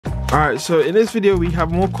Alright, so in this video we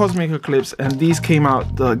have more Cosmic Eclipse, and these came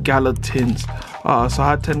out the Gala tins. So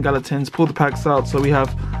I had 10 Gala tins, pulled the packs out. So we have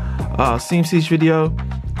Steam Siege video,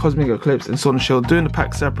 Cosmic Eclipse, and Sword and Shield, doing the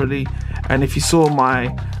packs separately. And if you saw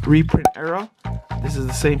my reprint error, this is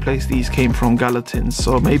the same place these came from, Gala tins.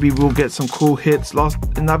 So maybe we'll get some cool hits.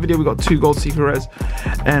 In that video we got 2 gold secret rares,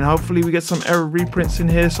 and hopefully we get some error reprints in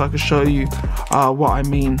here so I can show you what I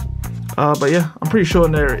mean. But yeah, I'm pretty sure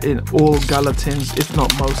they're in all Gala tins, if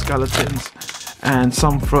not most Gala tins, and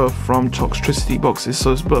some from Toxtricity boxes.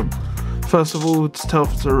 So it's boom. First of all, it's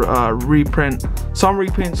tough to reprint. Some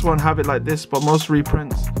reprints won't have it like this, but most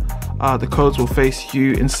reprints, the codes will face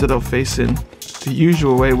you instead of facing the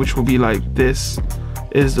usual way, which will be like this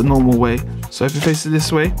is the normal way. So if you face it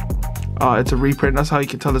this way, it's a reprint. That's how you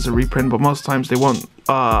can tell it's a reprint, but most times they won't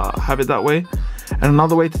have it that way. And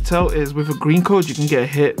another way to tell is with a green code, you can get a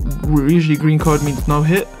hit. Usually green code means no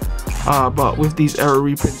hit, but with these error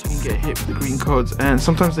reprints, you can get hit with the green codes, and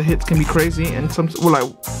sometimes the hits can be crazy. And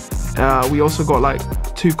we also got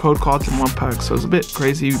like 2 code cards in 1 pack, so it's a bit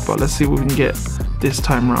crazy. But let's see what we can get this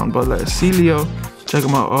time around. But let's see Leo,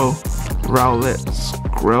 Jagamo, Rowlet,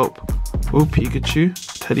 Skrelp, Pikachu,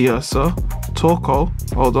 Teddy Ursa, Torkoal,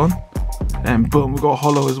 hold on, and boom, we got a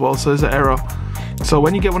holo as well. So there's an error. So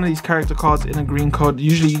when you get one of these character cards in a green code,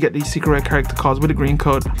 usually you get these secret rare character cards with a green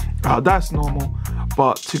code. That's normal,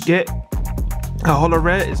 but to get a holo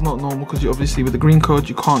rare is not normal, because you obviously with the green code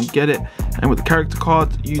you can't get it, and with the character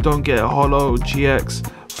card you don't get a holo, GX,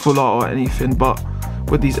 full art or anything. But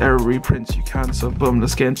with these error reprints you can. So boom,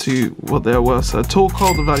 let's get into what they were. So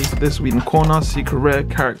Torkoal, the value for this will be in the corner, secret rare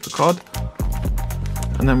character card,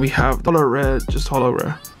 and then we have holo rare, just holo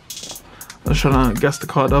rare. I'm trying to guess the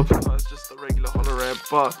card up. It's just a regular holo rare,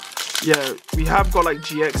 but yeah, we have got like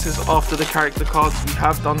GXs after the character cards. We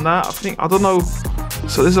have done that. I don't know.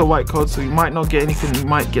 So this is a white code, so you might not get anything, you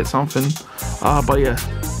might get something. But yeah,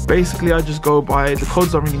 basically I just go by the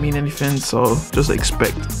codes. Don't really mean anything, so just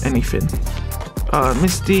expect anything.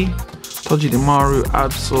 Misty, Togedemaru,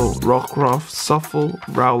 Absol, Rockruff, Suffle,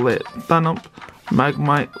 Rowlet, Thanup,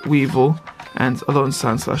 Magmite, Weevil, and Alone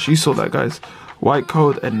Sandslash. You saw that, guys. White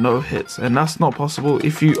code and no hits, and that's not possible.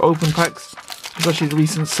 If you open packs, especially the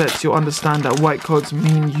recent sets, you'll understand that white codes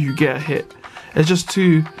mean you get a hit. It's just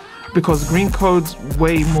because green codes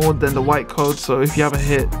weigh more than the white code, so if you have a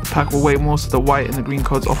hit, the pack will weigh more, so the white and the green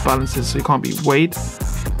codes off balances, so you can't be weighed.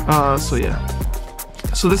 So yeah,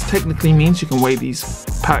 so this technically means you can weigh these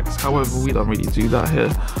packs. However, we don't really do that here,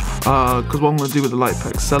 because what I'm going to do with the light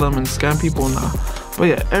packs, sell them and scam people now. But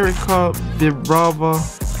yeah, Erica, Virava,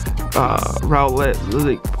 Rowlet,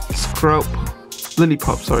 Skrelp,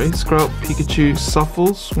 Pikachu,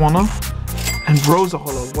 Suffle, Swanna, and Rosa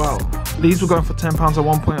holo. Wow, these were going for £10 at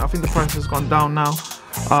one point. I think the price has gone down now,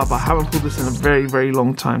 but I haven't pulled this in a very, very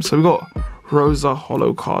long time. So we got Rosa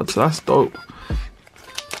holo cards, so that's dope.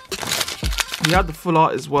 We had the full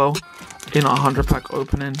art as well in our 100 pack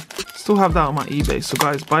opening. Still have that on my eBay, so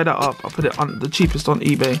guys, buy that up. I'll put it on the cheapest on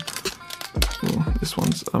eBay. Ooh, this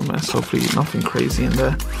one's a mess. Hopefully nothing crazy in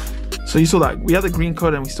there. So you saw that we had the green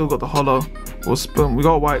code and we still got the holo. Boom, we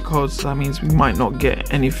got white codes, so that means we might not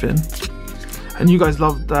get anything. And you guys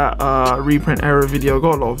loved that reprint error video.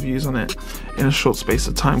 Got a lot of views on it in a short space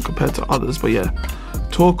of time compared to others. But yeah,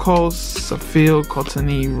 Torkoal, Saphir,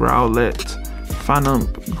 Cottony, Rowlet, Phantom,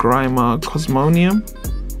 Grimer, Cosmonium.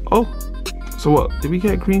 Oh, so what, did we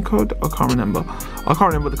get a green code? I can't remember. I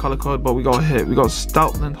can't remember the color code, but we got a hit. We got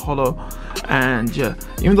Stoutland holo, and yeah,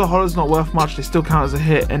 even though holo's not worth much, they still count as a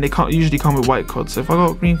hit, and they can't usually come with white codes. So if I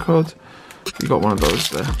got a green code, we got one of those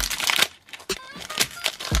there.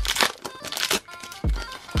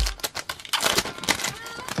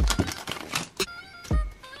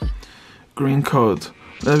 Green code.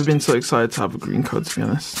 Never been so excited to have a green code, to be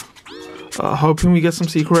honest. Hoping we get some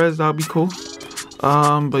secret rares, that would be cool.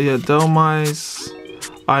 But yeah, Delmise,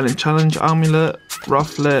 Island Challenge Amulet,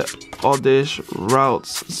 Rufflet, Oddish,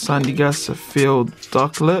 Routes, Sandygast, Field,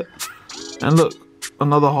 Ducklet, and look,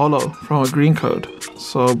 another holo from a green code.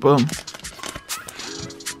 So boom.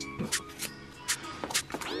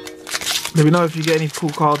 Let me know if you get any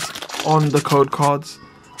cool cards on the code cards.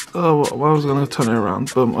 Oh, I was gonna turn it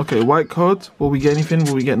around. Boom. Okay, white code. Will we get anything?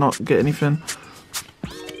 Will we not get anything?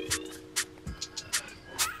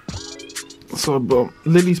 So boom,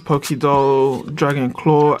 Lily's Pokédoll, Dragon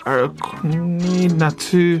Claw, Arachnid,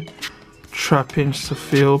 Natu, Trapinch,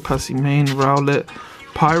 Saphir, Passymane, Rowlet,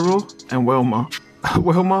 Pyro, and Welma.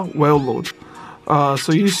 Welma, Wellord.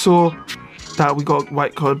 So you saw that we got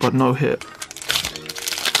white code but no hit.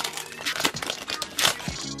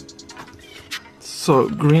 So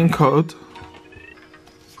green code,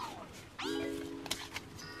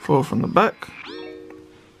 4 from the back.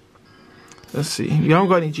 Let's see. We haven't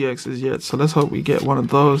got any GXs yet, so let's hope we get one of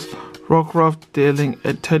those. Rockruff, Dealing,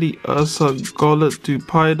 Teddy, Ursa, Gollet,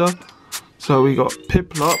 Dupida. So we got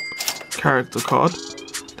Piplup, character card.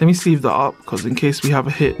 Let me sleeve that up, because in case we have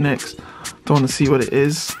a hit next, don't want to see what it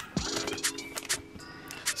is.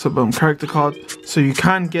 So boom, character card. So you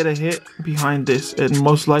can get a hit behind this, and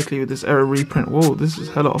most likely with this error reprint. Whoa, this is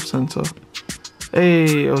hella off center.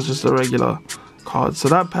 Hey, it was just a regular card. So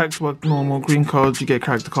that packs work normal. Green cards, you get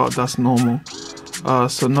character card, that's normal.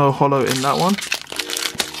 So no holo in that one.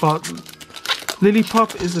 But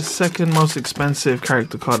Lillipup is the second most expensive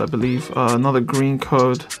character card, I believe. Another green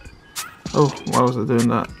code. Oh, why was I doing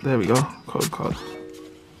that? There we go, code card.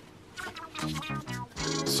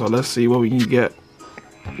 So let's see what we can get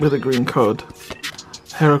with a green code.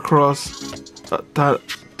 Heracross,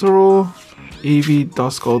 Tataro, Eevee,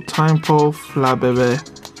 Duskull, Timepole, Flabebe,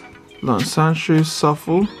 Lone Sandshrew,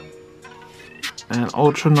 Suffle, and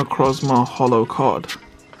Ultra Necrozma holo card.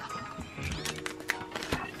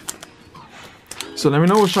 So let me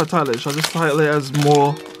know what should I title it. Should I just title it as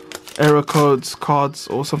more error codes, cards,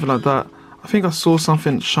 or something like that? I think I saw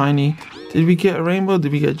something shiny. Did we get a rainbow?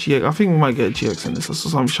 Did we get GX? I think we might get a GX in this. I saw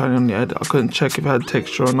something shiny on the edit. I couldn't check if it had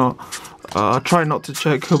texture or not. I try not to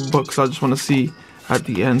check because I just want to see at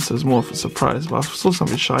the end, so it's more of a surprise. But I saw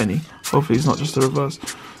something shiny. Hopefully it's not just the reverse.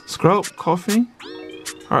 Skrelp, Coffee.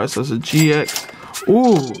 Alright, so it's a GX.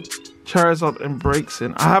 Ooh, Charizard and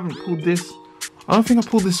Braixen. I haven't pulled this. I don't think I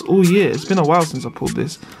pulled this all year. It's been a while since I pulled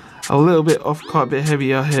this. A little bit off card, a bit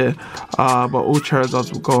heavier here. But all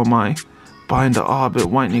Charizards will go on my binder. A bit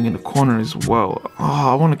whitening in the corner as well.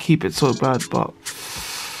 I want to keep it so bad, but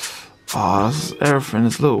everything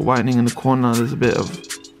is a little whitening in the corner. There's a bit of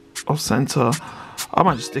off center. I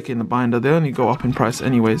might just stick it in the binder. They only go up in price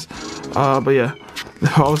anyways. But yeah,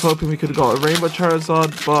 I was hoping we could have got a Rainbow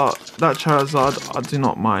Charizard, but that Charizard I do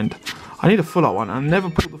not mind. I need a full art one. I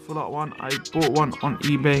never pulled the full art one. I bought one on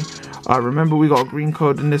eBay. Remember we got a green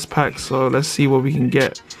code in this pack, so let's see what we can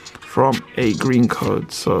get from a green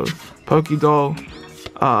code. So Pokédoll,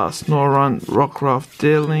 Snorunt, Rockruff,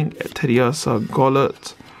 Dealing, Teddiursa,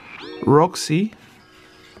 Gollet, Roxy,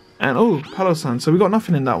 and oh, Palossand. So we got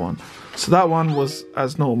nothing in that one. So that one was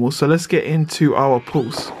as normal. So let's get into our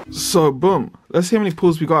pulls. So boom, let's see how many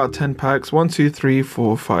pulls we got out of 10 packs. 1, 2, 3,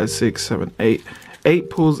 4, 5, 6, 7, 8.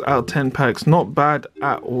 8 pulls out of 10 packs, not bad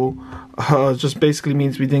at all. Just basically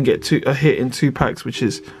means we didn't get a hit in 2 packs, which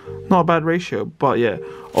is not a bad ratio. But yeah,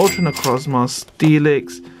 Ultra Necrozma,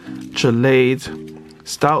 Steelix, Chalade,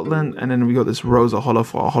 Stoutland, and then we got this Rosa holo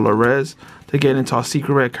for our holo rares. To get into our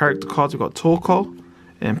secret rare character cards, we got Torkoal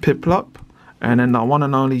and Piplup, and then our one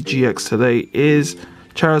and only GX today is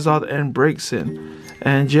Charizard and Braixen.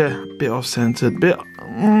 And yeah, bit off centered, bit.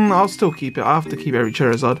 I'll still keep it. I have to keep every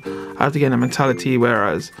Charizard. I have to get a mentality.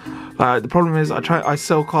 Whereas, the problem is, I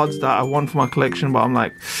sell cards that I want for my collection, but I'm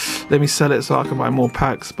like, let me sell it so I can buy more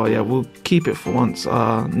packs. But yeah, we'll keep it for once.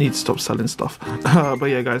 Need to stop selling stuff. But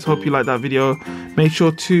yeah, guys, hope you liked that video. Make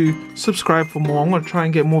sure to subscribe for more. I'm gonna try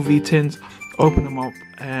and get more V-tins, open them up,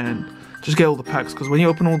 and just get all the packs. Because when you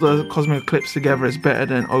open all the Cosmic Eclipse together, it's better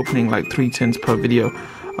than opening like 3 tins per video.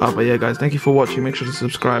 But yeah, guys, thank you for watching. Make sure to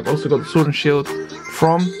subscribe. Also got the Sword and Shield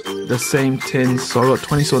from the same tins. So I got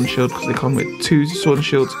 20 Sword and Shield because they come with 2 Sword and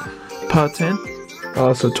Shields per tin.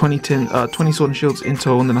 So 20 Sword and Shields in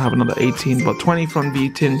total, and then I have another 18, but 20 from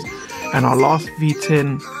V-tins. And our last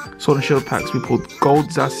V-tin Sword and Shield packs, we pulled Gold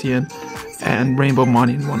Zacian and Rainbow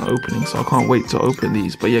Money in one opening. So I can't wait to open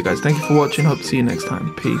these. But yeah, guys, thank you for watching. Hope to see you next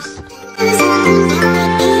time. Peace.